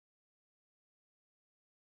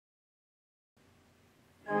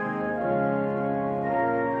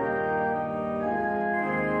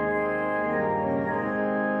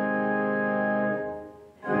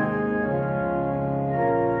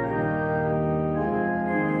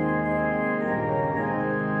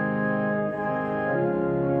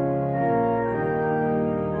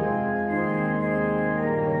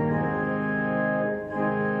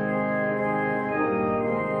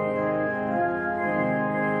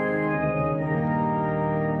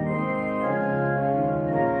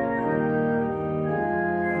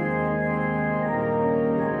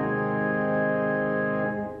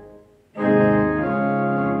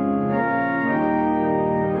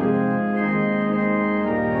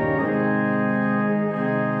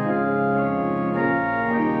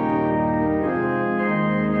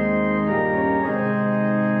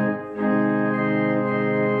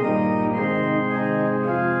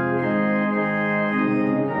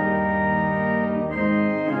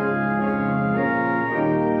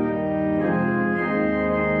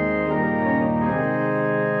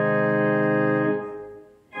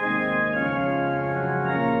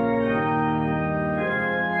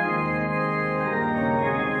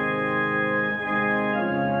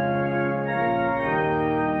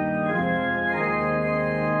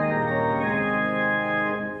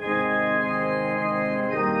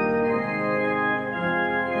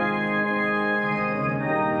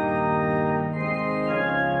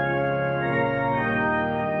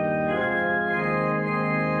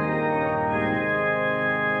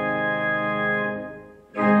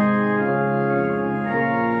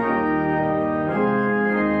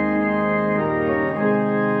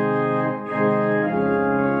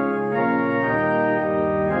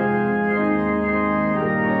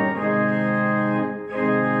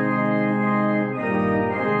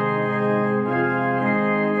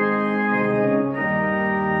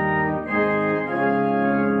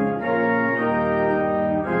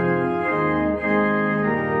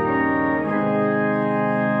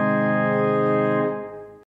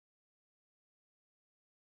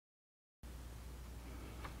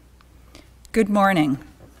Good morning.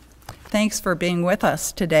 Thanks for being with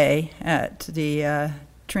us today at the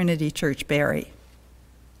Trinity Church, Barrie.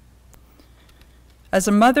 As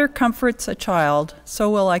a mother comforts a child, so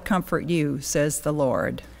will I comfort you, says the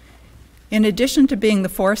Lord. In addition to being the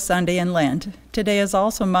fourth Sunday in Lent, today is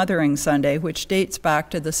also Mothering Sunday, which dates back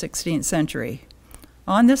to the 16th century.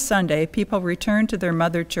 On this Sunday, people return to their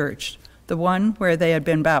mother church, the one where they had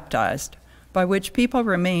been baptized, by which people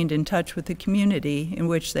remained in touch with the community in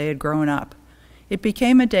which they had grown up. It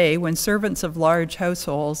became a day when servants of large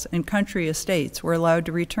households and country estates were allowed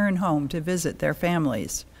to return home to visit their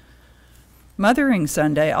families. Mothering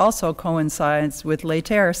Sunday also coincides with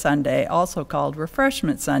Later Sunday, also called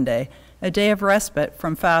Refreshment Sunday, a day of respite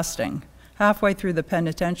from fasting, halfway through the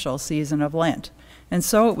penitential season of Lent. And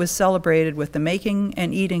so it was celebrated with the making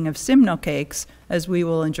and eating of simnel cakes, as we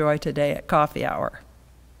will enjoy today at coffee hour.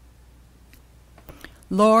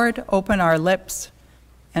 Lord, open our lips,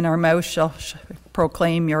 and our mouth shall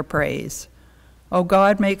proclaim your praise. O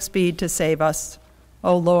God, make speed to save us.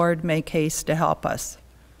 O Lord, make haste to help us.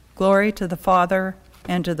 Glory to the Father,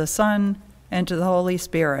 and to the Son, and to the Holy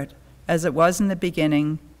Spirit, as it was in the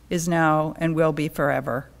beginning, is now, and will be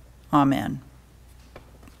forever. Amen.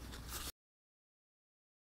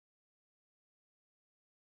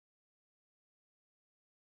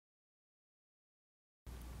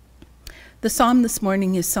 The psalm this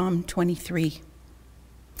morning is Psalm 23.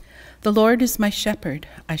 The Lord is my shepherd,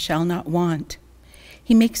 I shall not want.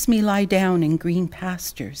 He makes me lie down in green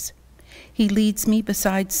pastures. He leads me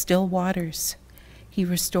beside still waters. He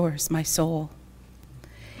restores my soul.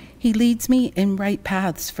 He leads me in right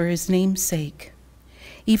paths for his name's sake.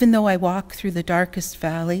 Even though I walk through the darkest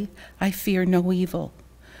valley, I fear no evil.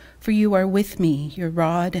 For you are with me, your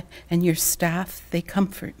rod and your staff, they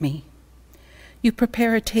comfort me. You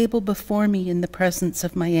prepare a table before me in the presence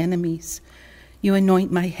of my enemies. You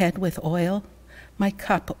anoint my head with oil. My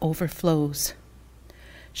cup overflows.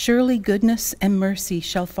 Surely goodness and mercy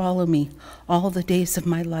shall follow me all the days of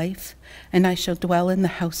my life, and I shall dwell in the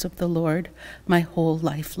house of the Lord my whole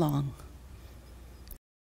life long.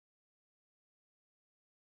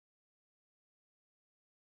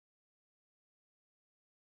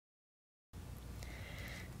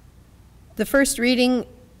 The first reading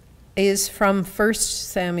is from 1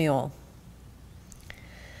 Samuel.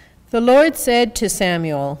 The Lord said to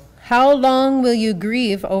Samuel, "How long will you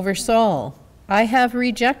grieve over Saul? I have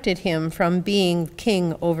rejected him from being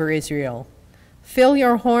king over Israel. Fill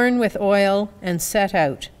your horn with oil and set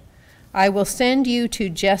out. I will send you to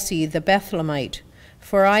Jesse the Bethlehemite,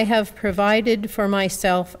 for I have provided for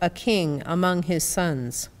myself a king among his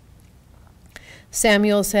sons."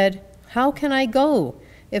 Samuel said, "How can I go?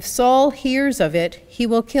 If Saul hears of it, he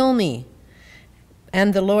will kill me."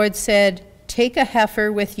 And the Lord said, "Take a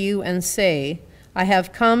heifer with you and say, I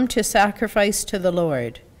have come to sacrifice to the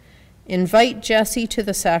Lord. Invite Jesse to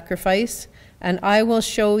the sacrifice, and I will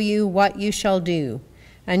show you what you shall do,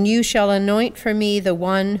 and you shall anoint for me the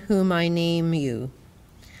one whom I name you."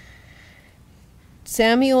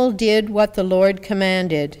 Samuel did what the Lord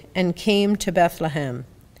commanded and came to Bethlehem.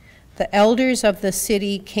 The elders of the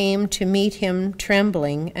city came to meet him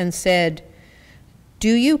trembling and said,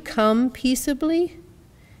 "Do you come peaceably?"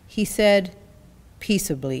 He said,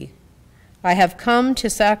 "Peaceably. I have come to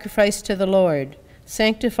sacrifice to the Lord.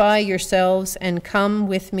 Sanctify yourselves and come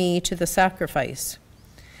with me to the sacrifice."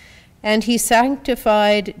 And he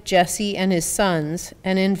sanctified Jesse and his sons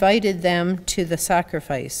and invited them to the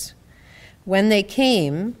sacrifice. When they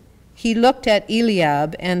came, he looked at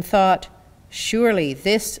Eliab and thought, "Surely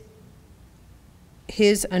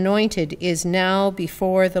his anointed is now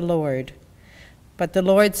before the Lord." But the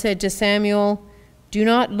Lord said to Samuel, "Do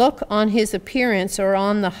not look on his appearance or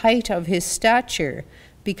on the height of his stature,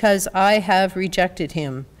 because I have rejected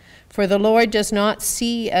him. For the Lord does not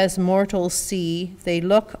see as mortals see, they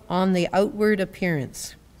look on the outward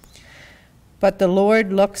appearance. But the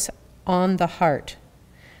Lord looks on the heart."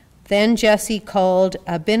 Then Jesse called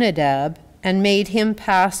Abinadab and made him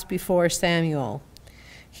pass before Samuel.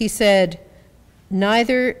 He said,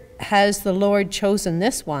 "Neither has the Lord chosen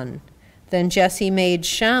this one." Then Jesse made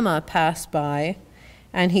Shammah pass by,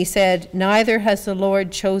 and he said, "Neither has the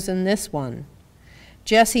Lord chosen this one."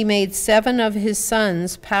 Jesse made 7 of his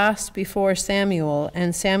sons pass before Samuel,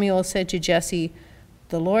 and Samuel said to Jesse,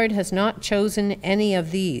 "The Lord has not chosen any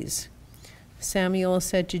of these." Samuel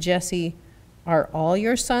said to Jesse, "Are all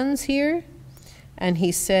your sons here?" And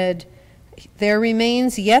he said, "There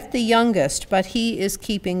remains yet the youngest, but he is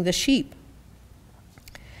keeping the sheep."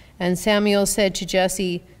 And Samuel said to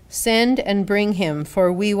Jesse, "Send and bring him,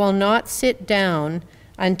 for we will not sit down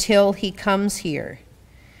until he comes here."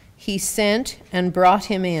 He sent and brought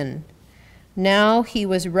him in. Now he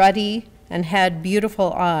was ruddy and had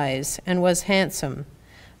beautiful eyes and was handsome.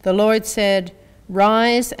 The Lord said,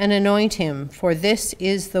 "Rise and anoint him, for this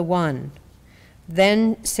is the one."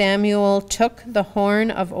 Then Samuel took the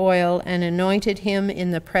horn of oil and anointed him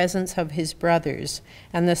in the presence of his brothers.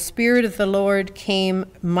 And the Spirit of the Lord came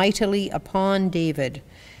mightily upon David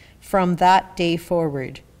from that day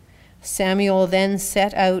forward. Samuel then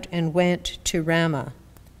set out and went to Ramah.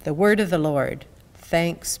 The word of the Lord.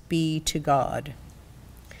 Thanks be to God.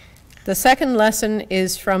 The second lesson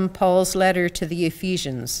is from Paul's letter to the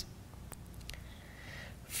Ephesians.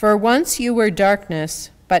 For once you were darkness,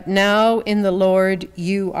 but now in the Lord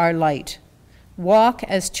you are light. Walk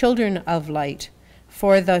as children of light,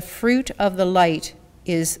 for the fruit of the light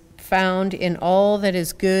is found in all that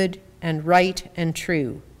is good and right and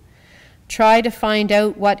true. Try to find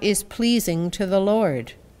out what is pleasing to the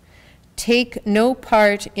Lord. Take no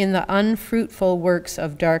part in the unfruitful works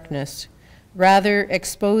of darkness. Rather,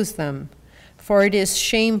 expose them, for it is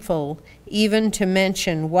shameful even to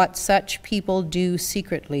mention what such people do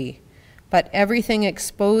secretly. But everything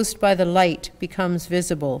exposed by the light becomes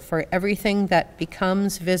visible, for everything that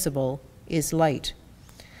becomes visible is light.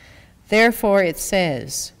 Therefore it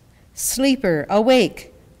says, "Sleeper,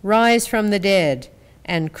 awake, rise from the dead,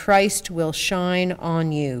 and Christ will shine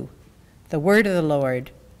on you." The word of the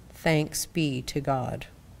Lord. Thanks be to God.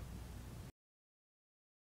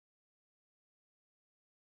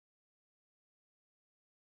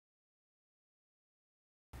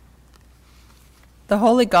 The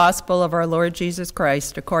Holy Gospel of our Lord Jesus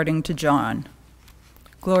Christ according to John.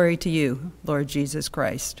 Glory to you, Lord Jesus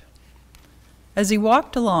Christ. As he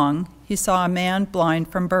walked along, he saw a man blind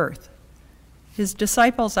from birth. His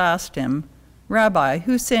disciples asked him, "Rabbi,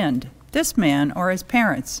 who sinned, this man or his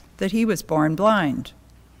parents, that he was born blind?"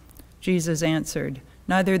 Jesus answered,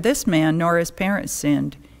 "Neither this man nor his parents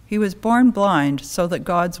sinned. He was born blind so that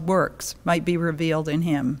God's works might be revealed in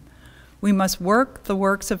him. We must work the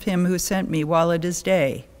works of him who sent me while it is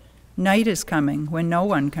day. Night is coming when no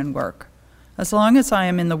one can work. As long as I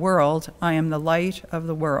am in the world, I am the light of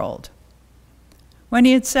the world." When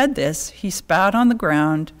he had said this, he spat on the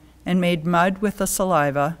ground and made mud with the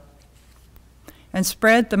saliva and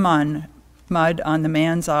spread the mud on the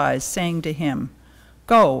man's eyes, saying to him,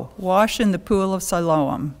 "Go, wash in the pool of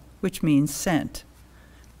Siloam," which means sent.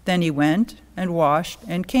 Then he went and washed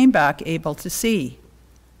and came back able to see.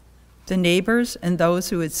 The neighbors and those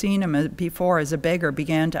who had seen him before as a beggar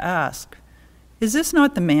began to ask, "Is this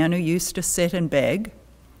not the man who used to sit and beg?"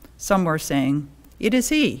 Some were saying, "It is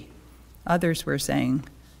he." Others were saying,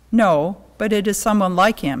 "No, but it is someone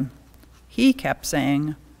like him." He kept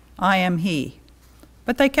saying, "I am he."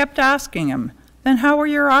 But they kept asking him, "Then how were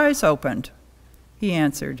your eyes opened?" He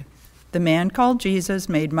answered, "The man called Jesus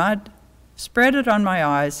made mud, spread it on my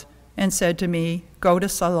eyes, and said to me, 'Go to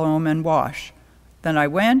Siloam and wash.' Then I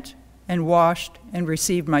went and washed and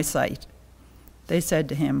received my sight." They said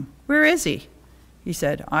to him, "Where is he?" He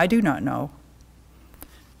said, "I do not know."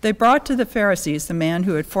 They brought to the Pharisees the man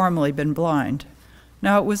who had formerly been blind.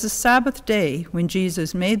 Now it was a Sabbath day when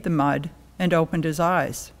Jesus made the mud and opened his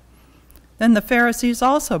eyes. Then the Pharisees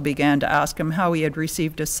also began to ask him how he had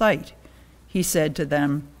received his sight. He said to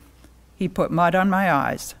them, "He put mud on my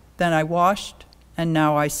eyes. Then I washed, and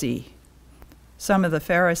now I see." Some of the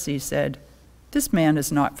Pharisees said, "This man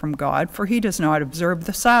is not from God, for he does not observe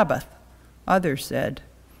the Sabbath." Others said,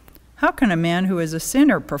 "How can a man who is a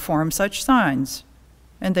sinner perform such signs?"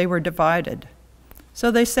 And they were divided.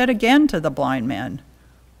 So they said again to the blind man,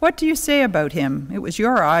 "What do you say about him? It was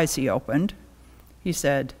your eyes he opened." He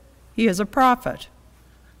said, "He is a prophet."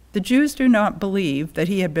 The Jews do not believe that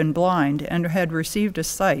he had been blind and had received his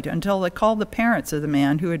sight until they called the parents of the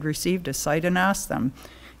man who had received his sight and asked them,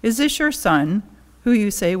 "Is this your son, who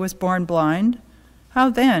you say was born blind? How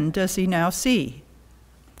then does he now see?"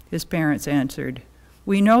 His parents answered,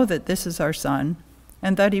 "We know that this is our son,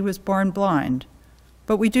 and that he was born blind.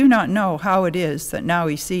 But we do not know how it is that now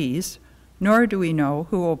he sees, nor do we know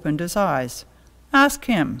who opened his eyes. Ask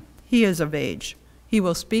him, he is of age. He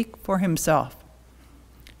will speak for himself."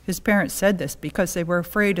 His parents said this because they were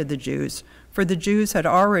afraid of the Jews, for the Jews had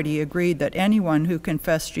already agreed that anyone who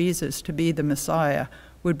confessed Jesus to be the Messiah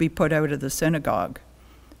would be put out of the synagogue.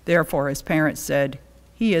 Therefore his parents said,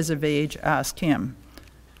 "He is of age, ask him."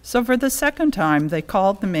 So for the second time they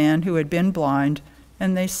called the man who had been blind,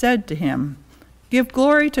 and they said to him, "Give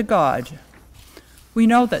glory to God. We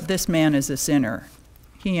know that this man is a sinner."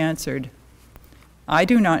 He answered, "I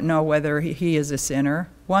do not know whether he is a sinner.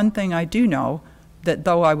 One thing I do know, that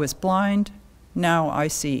though I was blind, now I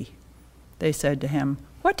see." They said to him,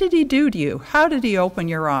 "What did he do to you? How did he open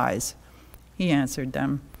your eyes?" He answered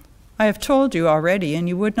them, I have told you already, and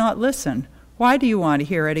you would not listen. Why do you want to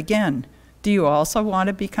hear it again? Do you also want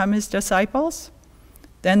to become his disciples?"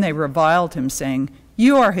 Then they reviled him, saying,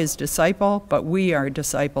 "You are his disciple, but we are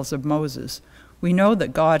disciples of Moses. We know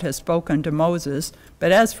that God has spoken to Moses,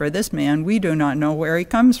 but as for this man, we do not know where he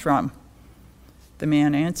comes from." The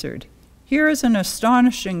man answered, "Here is an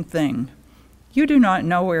astonishing thing. You do not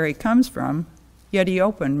know where he comes from, yet he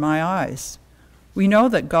opened my eyes. We know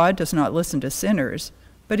that God does not listen to sinners,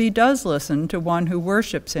 but he does listen to one who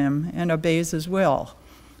worships him and obeys his will.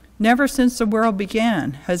 Never since the world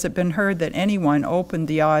began has it been heard that anyone opened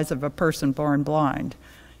the eyes of a person born blind.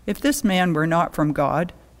 If this man were not from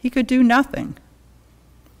God, he could do nothing."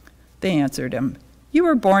 They answered him, "You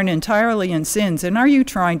were born entirely in sins, and are you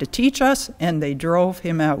trying to teach us?" And they drove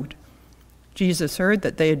him out. Jesus heard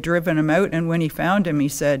that they had driven him out, and when he found him, he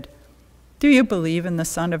said, "Do you believe in the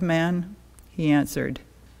Son of Man?" He answered,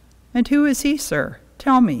 "And who is he, sir?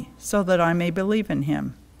 Tell me, so that I may believe in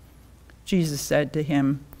him." Jesus said to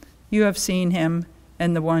him, "You have seen him,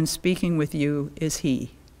 and the one speaking with you is he."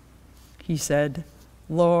 He said,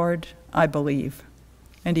 "Lord, I believe."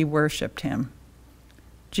 And he worshipped him.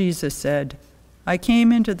 Jesus said, "I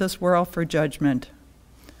came into this world for judgment,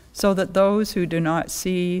 so that those who do not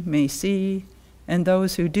see may see, and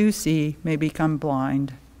those who do see may become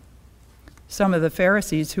blind." Some of the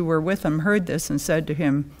Pharisees who were with him heard this and said to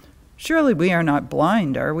him, "Surely we are not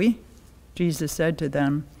blind, are we?" Jesus said to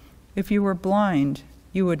them, "If you were blind,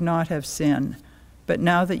 you would not have sin. But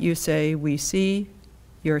now that you say, 'We see,'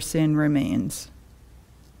 your sin remains."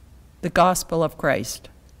 The Gospel of Christ.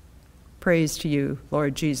 Praise to you,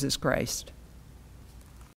 Lord Jesus Christ.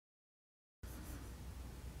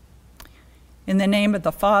 In the name of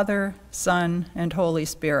the Father, Son, and Holy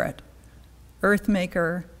Spirit,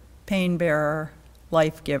 Earthmaker, Pain-bearer,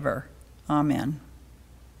 Life-giver. Amen.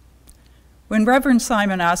 When Reverend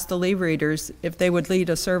Simon asked the Lee readers if they would lead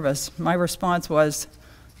a service, my response was,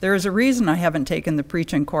 "There is a reason I haven't taken the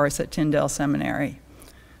preaching course at Tyndale Seminary.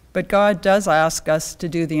 But God does ask us to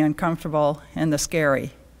do the uncomfortable and the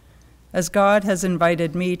scary. As God has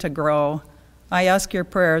invited me to grow, I ask your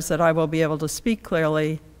prayers that I will be able to speak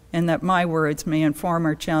clearly and that my words may inform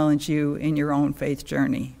or challenge you in your own faith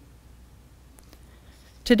journey."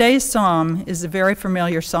 Today's psalm is the very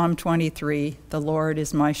familiar Psalm 23, "The Lord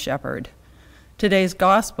is my shepherd." Today's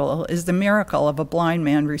gospel is the miracle of a blind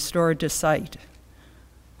man restored to sight.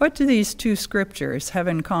 What do these two scriptures have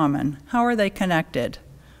in common? How are they connected?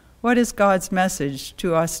 What is God's message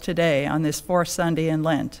to us today on this fourth Sunday in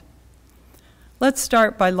Lent? Let's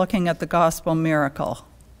start by looking at the gospel miracle.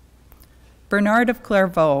 Bernard of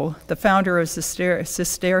Clairvaux, the founder of the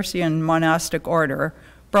Cistercian monastic order,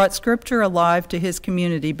 brought scripture alive to his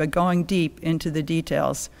community by going deep into the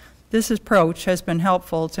details. This approach has been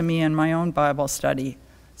helpful to me in my own Bible study.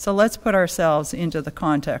 So let's put ourselves into the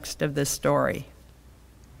context of this story.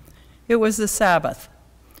 It was the Sabbath.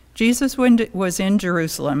 Jesus was in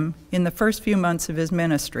Jerusalem in the first few months of his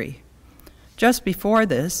ministry. Just before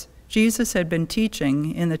this, Jesus had been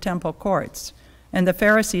teaching in the temple courts, and the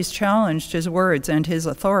Pharisees challenged his words and his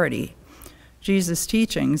authority. Jesus'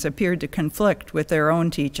 teachings appeared to conflict with their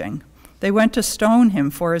own teaching. They went to stone him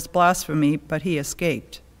for his blasphemy, but he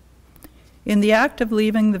escaped. In the act of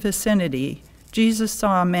leaving the vicinity, Jesus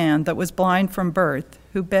saw a man that was blind from birth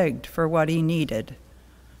who begged for what he needed.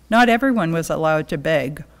 Not everyone was allowed to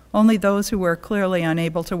beg, only those who were clearly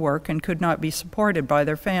unable to work and could not be supported by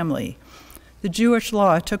their family. The Jewish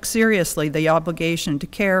law took seriously the obligation to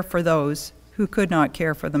care for those who could not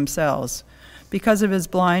care for themselves. Because of his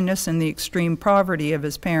blindness and the extreme poverty of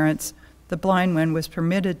his parents, the blind man was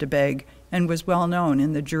permitted to beg and was well known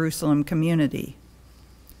in the Jerusalem community.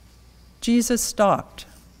 Jesus stopped.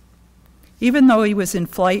 Even though he was in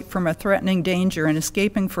flight from a threatening danger and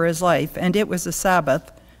escaping for his life, and it was a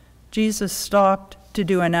Sabbath, Jesus stopped to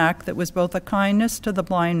do an act that was both a kindness to the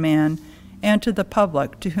blind man and to the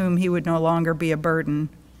public to whom he would no longer be a burden,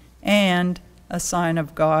 and a sign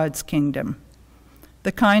of God's kingdom.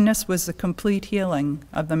 The kindness was the complete healing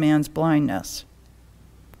of the man's blindness.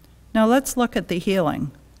 Now let's look at the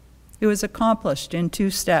healing. It was accomplished in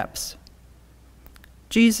 2 steps.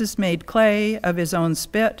 Jesus made clay of his own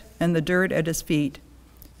spit and the dirt at his feet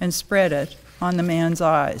and spread it on the man's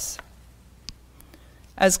eyes.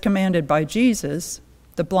 As commanded by Jesus,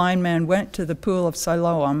 the blind man went to the pool of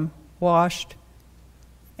Siloam, washed,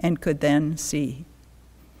 and could then see.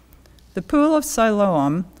 The pool of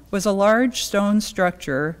Siloam was a large stone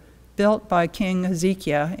structure built by King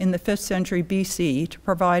Hezekiah in the 5th century BC to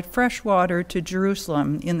provide fresh water to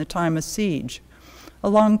Jerusalem in the time of siege. A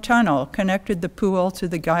long tunnel connected the pool to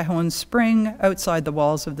the Gihon spring outside the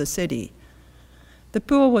walls of the city. The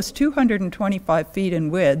pool was 225 feet in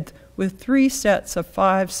width, with 3 sets of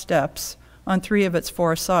 5 steps on 3 of its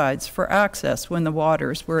 4 sides for access when the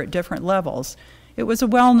waters were at different levels. It was a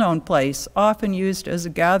well-known place, often used as a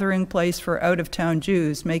gathering place for out-of-town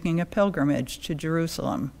Jews making a pilgrimage to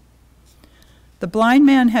Jerusalem. The blind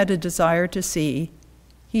man had a desire to see.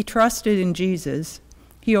 He trusted in Jesus.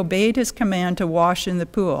 He obeyed his command to wash in the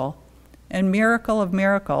pool, and miracle of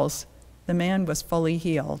miracles, the man was fully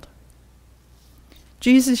healed.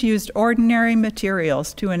 Jesus used ordinary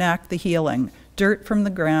materials to enact the healing: dirt from the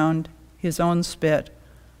ground, his own spit,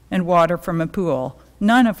 and water from a pool,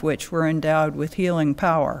 none of which were endowed with healing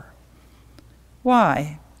power.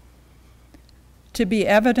 Why? To be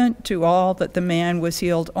evident to all that the man was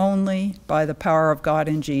healed only by the power of God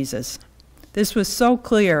in Jesus. This was so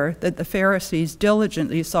clear that the Pharisees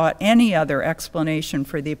diligently sought any other explanation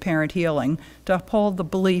for the apparent healing to uphold the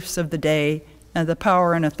beliefs of the day and the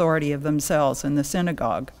power and authority of themselves in the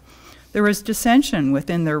synagogue. There was dissension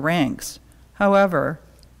within their ranks. However,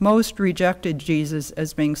 most rejected Jesus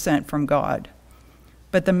as being sent from God.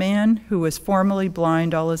 But the man who was formerly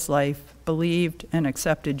blind all his life believed and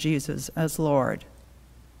accepted Jesus as Lord.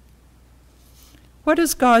 What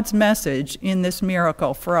is God's message in this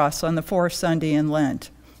miracle for us on the 4th Sunday in Lent?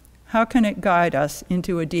 How can it guide us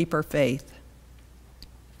into a deeper faith?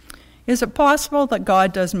 Is it possible that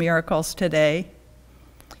God does miracles today?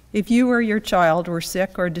 If you or your child were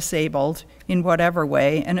sick or disabled in whatever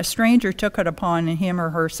way, and a stranger took it upon him or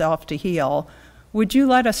herself to heal, would you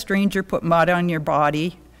let a stranger put mud on your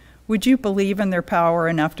body? Would you believe in their power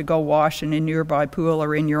enough to go wash in a nearby pool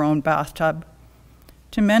or in your own bathtub?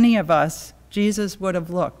 To many of us, Jesus would have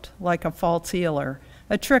looked like a false healer,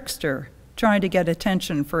 a trickster trying to get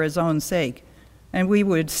attention for his own sake, and we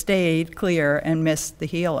would stay clear and miss the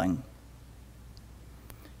healing.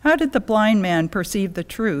 How did the blind man perceive the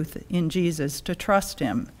truth in Jesus to trust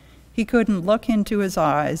him? He couldn't look into his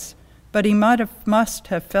eyes, but he must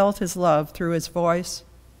have felt his love through his voice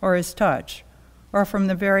or his touch, or from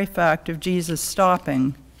the very fact of Jesus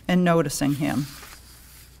stopping and noticing him.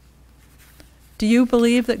 Do you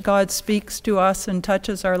believe that God speaks to us and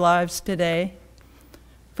touches our lives today?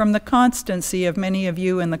 From the constancy of many of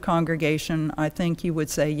you in the congregation, I think you would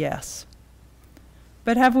say yes.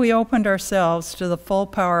 But have we opened ourselves to the full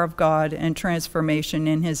power of God and transformation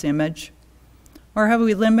in his image? Or have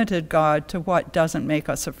we limited God to what doesn't make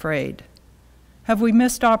us afraid? Have we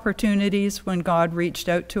missed opportunities when God reached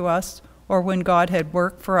out to us or when God had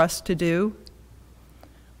work for us to do?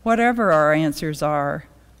 Whatever our answers are,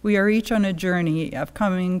 we are each on a journey of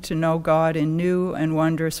coming to know God in new and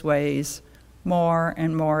wondrous ways, more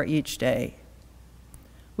and more each day.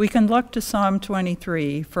 We can look to Psalm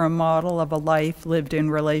 23 for a model of a life lived in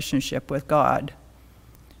relationship with God.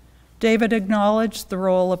 David acknowledged the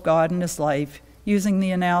role of God in his life, using the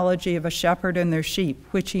analogy of a shepherd and their sheep,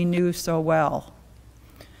 which he knew so well.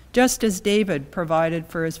 Just as David provided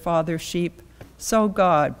for his father's sheep, so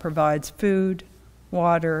God provides food,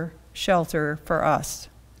 water, shelter for us.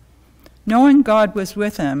 Knowing God was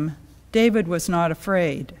with him, David was not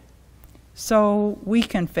afraid. So we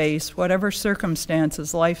can face whatever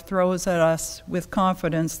circumstances life throws at us with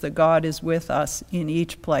confidence that God is with us in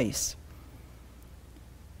each place.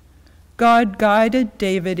 God guided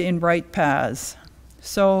David in right paths,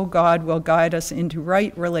 so God will guide us into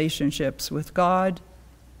right relationships with God,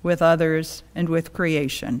 with others, and with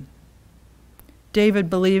creation. David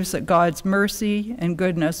believes that God's mercy and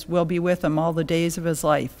goodness will be with him all the days of his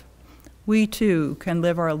life. We too can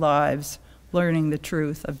live our lives learning the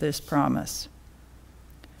truth of this promise.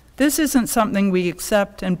 This isn't something we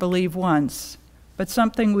accept and believe once, but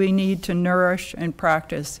something we need to nourish and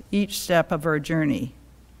practice each step of our journey.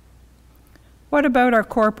 What about our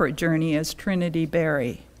corporate journey as Trinity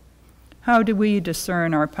Barrie? How do we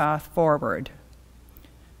discern our path forward?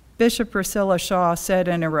 Bishop Priscilla Shaw said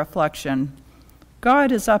in a reflection,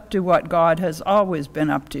 God is up to what God has always been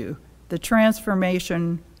up to, the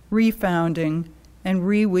transformation, refounding, and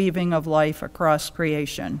reweaving of life across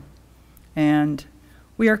creation. And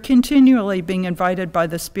we are continually being invited by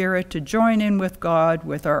the Spirit to join in with God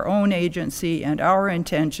with our own agency and our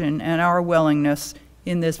intention and our willingness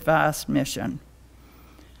in this vast mission.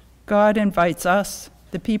 God invites us,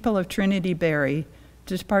 the people of Trinity Barrie,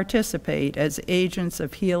 to participate as agents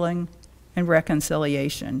of healing and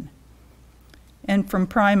reconciliation. And from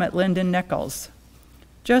Primate Lyndon Nichols,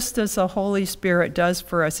 just as the Holy Spirit does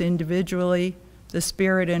for us individually, the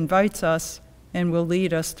Spirit invites us and will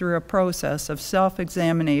lead us through a process of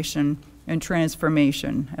self-examination and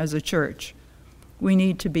transformation as a church. We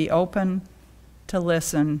need to be open, to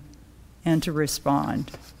listen, and to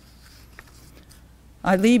respond.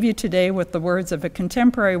 I leave you today with the words of a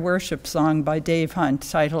contemporary worship song by Dave Hunt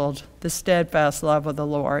titled "The Steadfast Love of the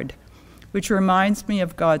Lord," which reminds me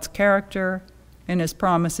of God's character and his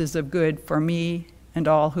promises of good for me and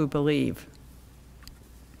all who believe.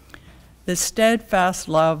 The steadfast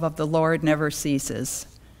love of the Lord never ceases.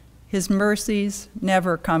 His mercies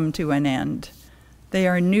never come to an end. They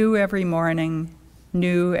are new every morning,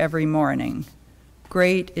 new every morning.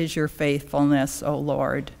 Great is your faithfulness, O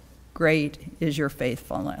Lord. Great is your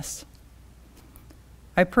faithfulness.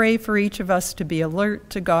 I pray for each of us to be alert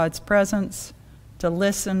to God's presence, to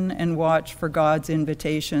listen and watch for God's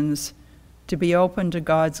invitations, to be open to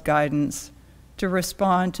God's guidance, to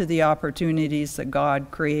respond to the opportunities that God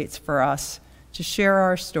creates for us, to share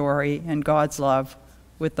our story and God's love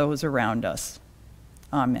with those around us.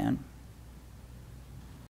 Amen.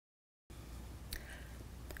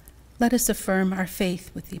 Let us affirm our faith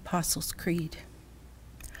with the Apostles' Creed.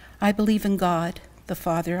 I believe in God, the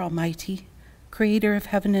Father Almighty, creator of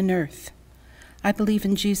heaven and earth. I believe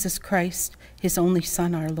in Jesus Christ, his only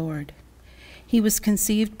Son, our Lord. He was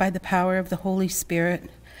conceived by the power of the Holy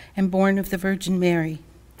Spirit and born of the Virgin Mary.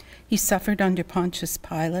 He suffered under Pontius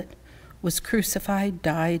Pilate, was crucified,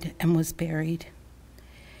 died, and was buried.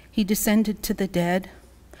 He descended to the dead.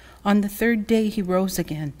 On the third day he rose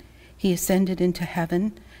again. He ascended into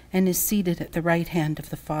heaven and is seated at the right hand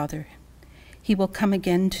of the Father. He will come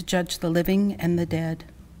again to judge the living and the dead.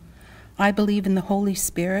 I believe in the Holy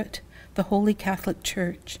Spirit, the Holy Catholic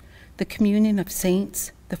Church, the communion of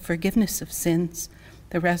saints, the forgiveness of sins,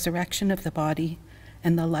 the resurrection of the body,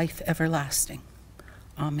 and the life everlasting.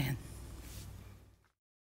 Amen.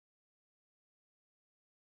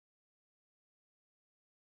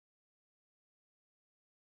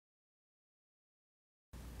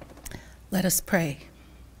 Let us pray.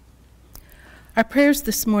 Our prayers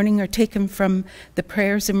this morning are taken from the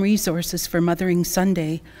Prayers and Resources for Mothering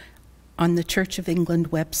Sunday on the Church of England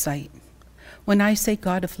website. When I say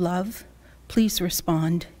God of love, please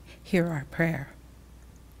respond, hear our prayer.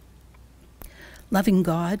 Loving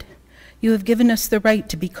God, you have given us the right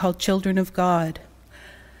to be called children of God.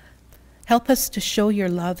 Help us to show your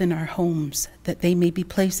love in our homes, that they may be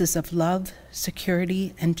places of love,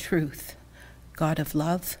 security, and truth. God of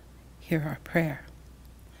love, hear our prayer.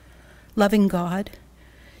 Loving God,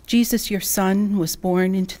 Jesus, your Son, was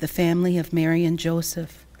born into the family of Mary and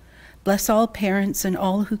Joseph. Bless all parents and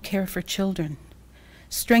all who care for children.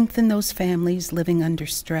 Strengthen those families living under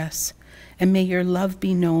stress, and may your love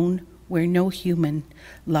be known where no human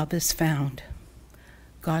love is found.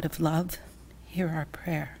 God of love, hear our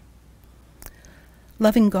prayer.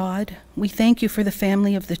 Loving God, we thank you for the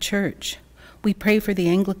family of the Church. We pray for the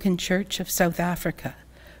Anglican Church of South Africa,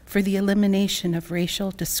 for the elimination of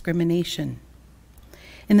racial discrimination.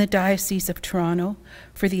 In the Diocese of Toronto,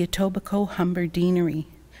 for the Etobicoke Humber Deanery,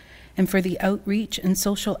 and for the outreach and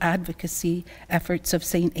social advocacy efforts of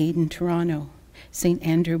St. Aidan Toronto, St.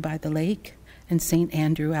 Andrew by the Lake, and St.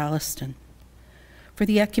 Andrew Alliston. For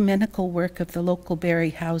the ecumenical work of the local Barrie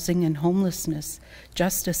Housing and Homelessness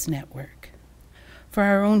Justice Network. For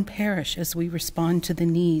our own parish as we respond to the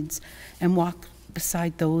needs and walk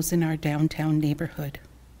beside those in our downtown neighborhood.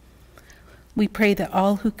 We pray that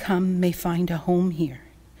all who come may find a home here,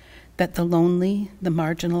 that the lonely, the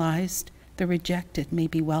marginalized, the rejected may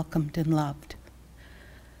be welcomed and loved.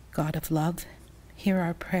 God of love, hear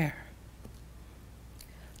our prayer.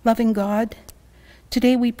 Loving God,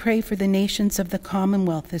 today we pray for the nations of the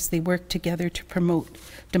Commonwealth as they work together to promote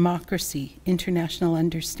democracy, international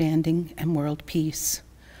understanding, and world peace.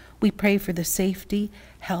 We pray for the safety,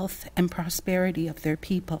 health, and prosperity of their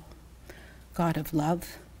people. God of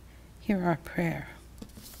love, hear our prayer.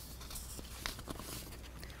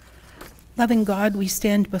 Loving God, we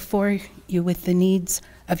stand before you with the needs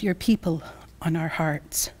of your people on our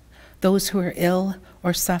hearts, those who are ill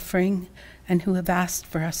or suffering and who have asked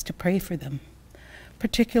for us to pray for them.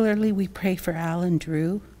 Particularly, we pray for Alan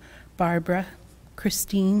Drew, Barbara,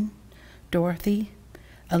 Christine, Dorothy,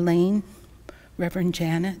 Elaine, Reverend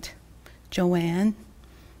Janet, Joanne,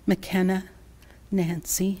 McKenna,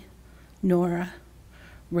 Nancy, Nora,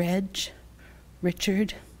 Reg,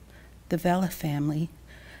 Richard, the Vela family,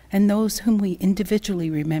 and those whom we individually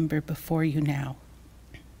remember before you now.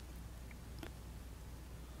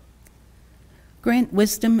 Grant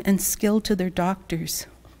wisdom and skill to their doctors.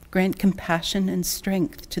 Grant compassion and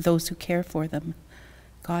strength to those who care for them.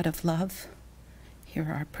 God of love,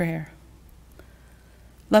 hear our prayer.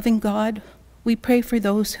 Loving God, we pray for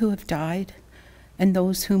those who have died and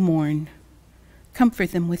those who mourn.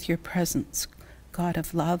 Comfort them with your presence. God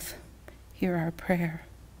of love, hear our prayer.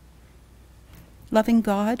 Loving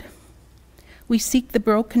God, we seek the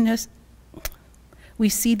brokenness We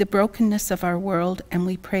see the brokenness of our world, and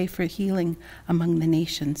we pray for healing among the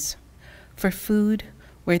nations, for food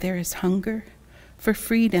where there is hunger, for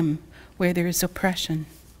freedom where there is oppression,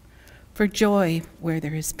 for joy where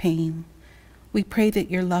there is pain. We pray that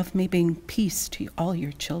your love may bring peace to all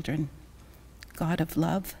your children. God of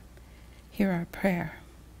love, hear our prayer.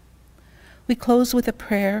 We close with a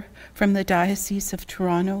prayer from the Diocese of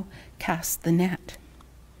Toronto, Cast the Net.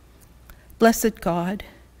 Blessed God,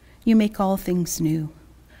 you make all things new.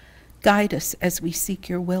 Guide us as we seek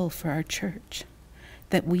your will for our church,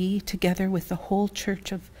 that we, together with the whole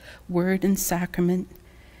church of word and sacrament,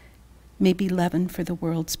 may be leaven for the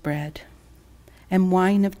world's bread, and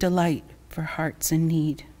wine of delight for hearts in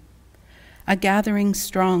need. A gathering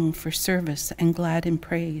strong for service and glad in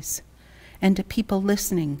praise, and a people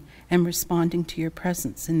listening and responding to your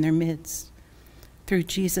presence in their midst. Through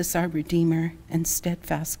Jesus, our Redeemer and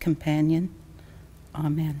steadfast companion.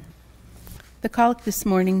 Amen. The collect this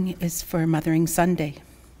morning is for Mothering Sunday.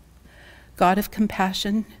 God of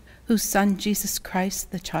compassion, whose Son, Jesus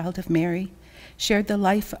Christ, the child of Mary, shared the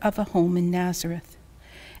life of a home in Nazareth,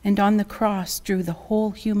 and on the cross drew the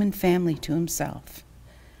whole human family to himself.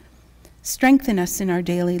 Strengthen us in our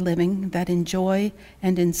daily living, that in joy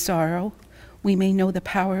and in sorrow we may know the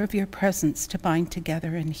power of your presence to bind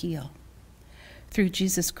together and heal. Through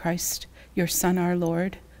Jesus Christ, your Son, our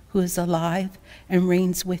Lord, who is alive and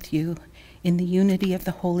reigns with you in the unity of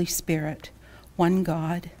the Holy Spirit, one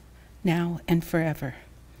God, now and forever.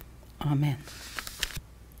 Amen.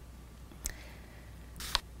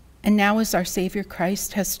 And now, as our Savior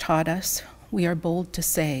Christ has taught us, we are bold to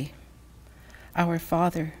say, Our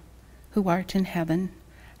Father, who art in heaven,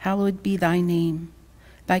 hallowed be thy name.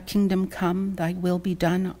 Thy kingdom come, thy will be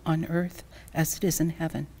done on earth as it is in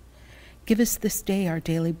heaven. Give us this day our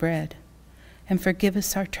daily bread, and forgive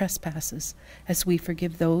us our trespasses, as we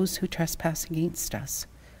forgive those who trespass against us.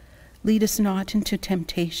 Lead us not into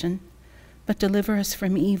temptation, but deliver us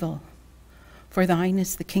from evil. For thine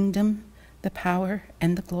is the kingdom, the power,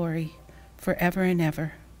 and the glory, forever and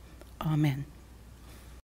ever. Amen.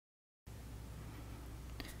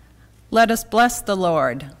 Let us bless the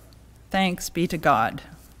Lord. Thanks be to God.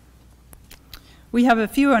 We have a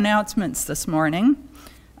few announcements this morning.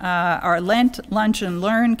 Our Lent Lunch and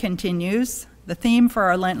Learn continues. The theme for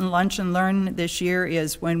our Lenten Lunch and Learn this year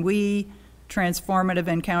is When We Transformative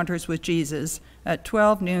Encounters with Jesus at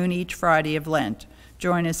 12 noon each Friday of Lent.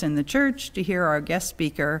 Join us in the church to hear our guest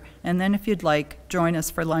speaker, and then if you'd like, join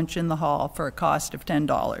us for lunch in the hall for a cost of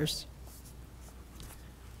 $10.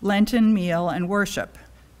 Lenten Meal and Worship.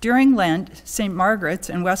 During Lent, St. Margaret's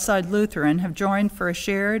and Westside Lutheran have joined for a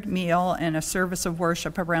shared meal and a service of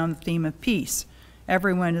worship around the theme of peace.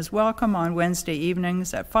 Everyone is welcome on Wednesday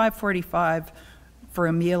evenings at 5:45 for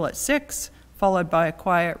a meal at 6, followed by a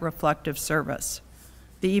quiet, reflective service.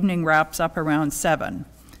 The evening wraps up around 7.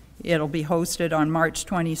 It'll be hosted on March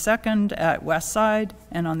 22nd at Westside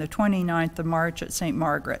and on the 29th of March at St.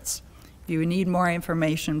 Margaret's. If you need more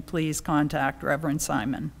information, please contact Reverend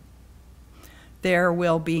Simon. There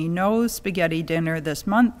will be no spaghetti dinner this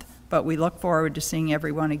month, but we look forward to seeing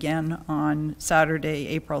everyone again on Saturday,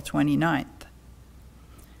 April 29th.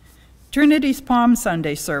 Trinity's Palm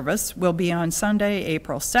Sunday service will be on Sunday,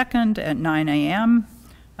 April 2nd at 9 a.m.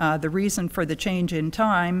 The reason for the change in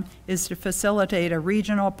time is to facilitate a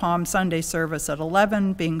regional Palm Sunday service at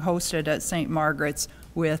 11 being hosted at St. Margaret's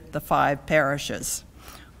with the 5 parishes.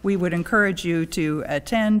 We would encourage you to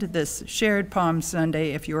attend this shared Palm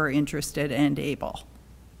Sunday if you are interested and able.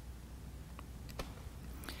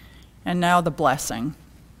 And now the blessing.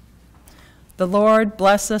 The Lord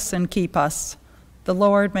bless us and keep us. The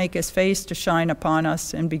Lord make his face to shine upon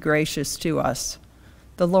us and be gracious to us.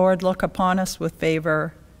 The Lord look upon us with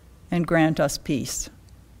favor and grant us peace.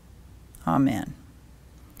 Amen.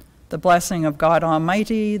 The blessing of God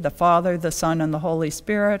Almighty, the Father, the Son, and the Holy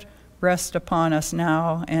Spirit rest upon us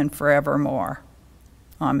now and forevermore.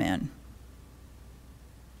 Amen.